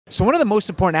So one of the most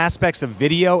important aspects of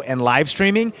video and live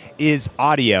streaming is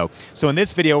audio. So in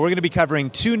this video, we're going to be covering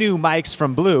two new mics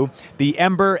from Blue, the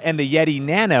Ember and the Yeti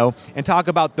Nano, and talk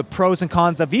about the pros and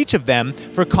cons of each of them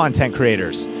for content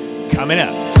creators. Coming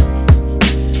up.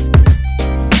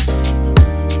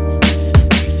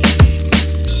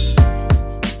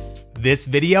 This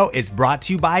video is brought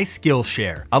to you by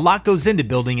Skillshare. A lot goes into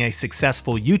building a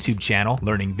successful YouTube channel,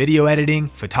 learning video editing,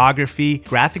 photography,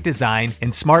 graphic design,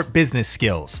 and smart business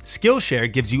skills.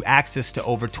 Skillshare gives you access to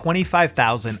over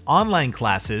 25,000 online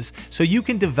classes so you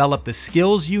can develop the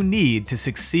skills you need to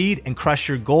succeed and crush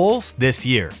your goals this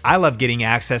year. I love getting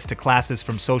access to classes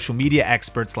from social media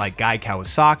experts like Guy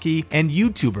Kawasaki and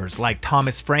YouTubers like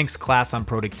Thomas Frank's class on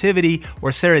productivity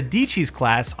or Sarah Dietschy's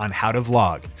class on how to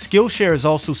vlog. Skillshare is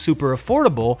also super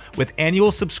affordable with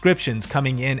annual subscriptions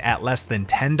coming in at less than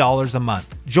 $10 a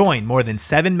month. Join more than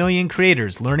 7 million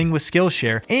creators learning with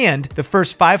Skillshare, and the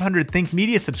first 500 Think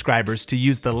Media subscribers to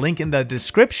use the link in the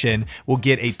description will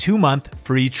get a 2-month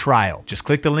free trial. Just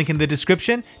click the link in the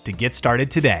description to get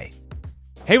started today.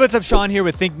 Hey, what's up? Sean here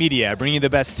with Think Media, bringing you the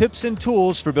best tips and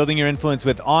tools for building your influence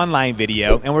with online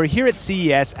video. And we're here at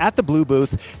CES at the Blue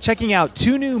booth, checking out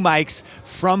two new mics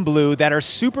from Blue that are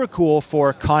super cool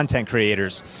for content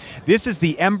creators. This is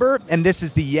the Ember and this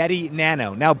is the Yeti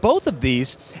Nano. Now, both of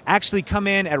these actually come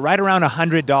in at right around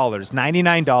 $100,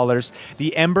 $99.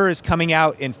 The Ember is coming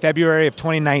out in February of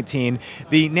 2019.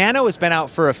 The Nano has been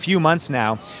out for a few months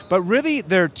now, but really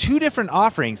they're two different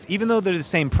offerings, even though they're the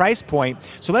same price point.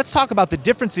 So let's talk about the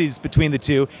differences between the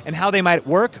two and how they might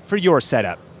work for your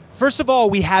setup. First of all,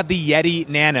 we have the Yeti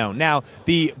Nano. Now,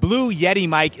 the Blue Yeti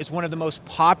mic is one of the most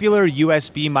popular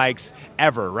USB mics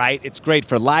ever, right? It's great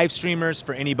for live streamers,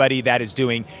 for anybody that is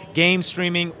doing game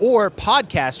streaming, or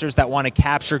podcasters that want to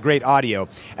capture great audio.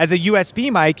 As a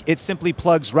USB mic, it simply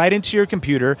plugs right into your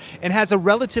computer and has a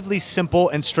relatively simple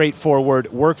and straightforward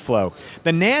workflow.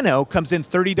 The Nano comes in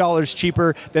 $30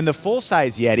 cheaper than the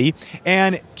full-size Yeti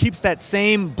and keeps that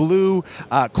same Blue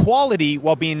quality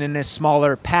while being in a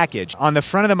smaller package. On the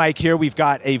front of the mic here, we've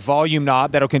got a volume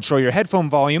knob that'll control your headphone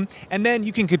volume, and then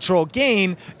you can control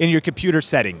gain in your computer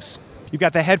settings. You've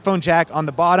got the headphone jack on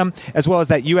the bottom, as well as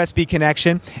that USB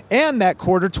connection and that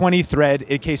 1/4-20 thread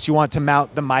in case you want to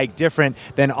mount the mic different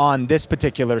than on this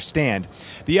particular stand.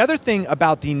 The other thing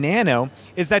about the Nano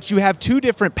is that you have two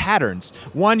different patterns.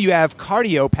 One, you have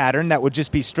cardio pattern that would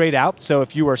just be straight out. So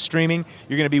if you are streaming,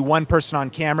 you're going to be one person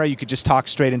on camera. You could just talk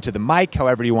straight into the mic,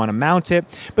 however you want to mount it.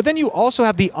 But then you also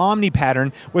have the Omni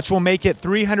pattern, which will make it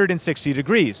 360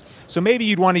 degrees. So maybe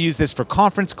you'd want to use this for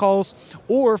conference calls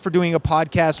or for doing a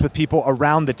podcast with people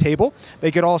around the table. They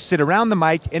could all sit around the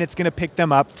mic and it's going to pick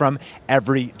them up from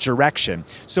every direction.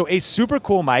 So a super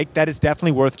cool mic that is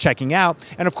definitely worth checking out.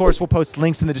 And of course, we'll post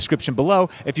links in the description below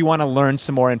if you want to learn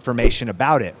some more information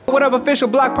about it. What up, official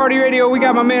Block Party Radio? We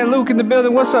got my man Luke in the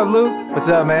building. What's up, Luke? What's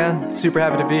up, man? Super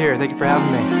happy to be here. Thank you for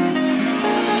having me.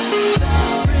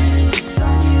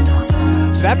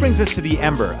 So that brings us to the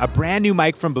Ember, a brand new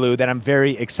mic from Blue that I'm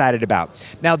very excited about.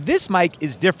 Now, this mic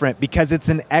is different because it's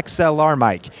an XLR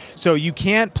mic. So you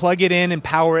can't plug it in and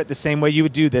power it the same way you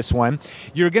would do this one.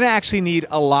 You're going to actually need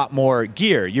a lot more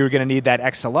gear. You're going to need that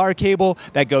XLR cable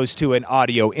that goes to an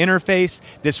audio interface.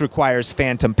 This requires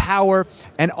phantom power.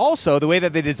 And also, the way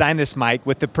that they designed this mic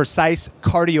with the precise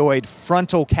cardioid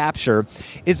frontal capture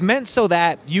is meant so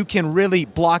that you can really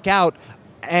block out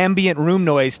ambient room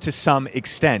noise to some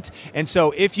extent. And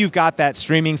so if you've got that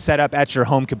streaming setup at your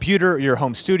home computer, or your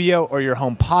home studio, or your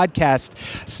home podcast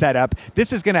setup,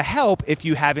 this is going to help if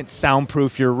you haven't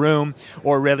soundproofed your room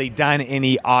or really done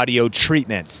any audio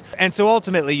treatments. And so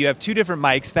ultimately you have two different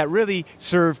mics that really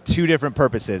serve two different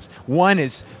purposes. One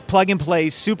is plug and play,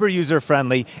 super user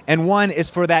friendly, and one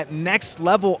is for that next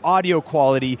level audio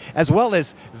quality, as well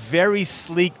as very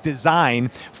sleek design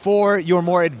for your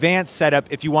more advanced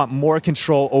setup if you want more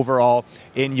control overall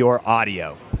in your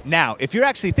audio. Now, if you're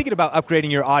actually thinking about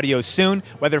upgrading your audio soon,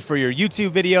 whether for your YouTube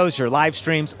videos, your live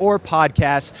streams, or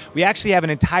podcasts, we actually have an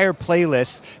entire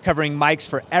playlist covering mics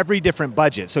for every different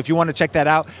budget. So if you want to check that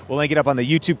out, we'll link it up on the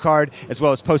YouTube card as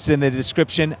well as post it in the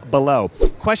description below.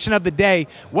 Question of the day,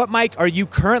 what mic are you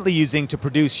currently using to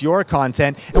produce your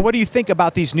content? And what do you think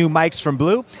about these new mics from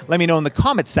Blue? Let me know in the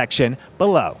comments section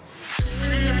below.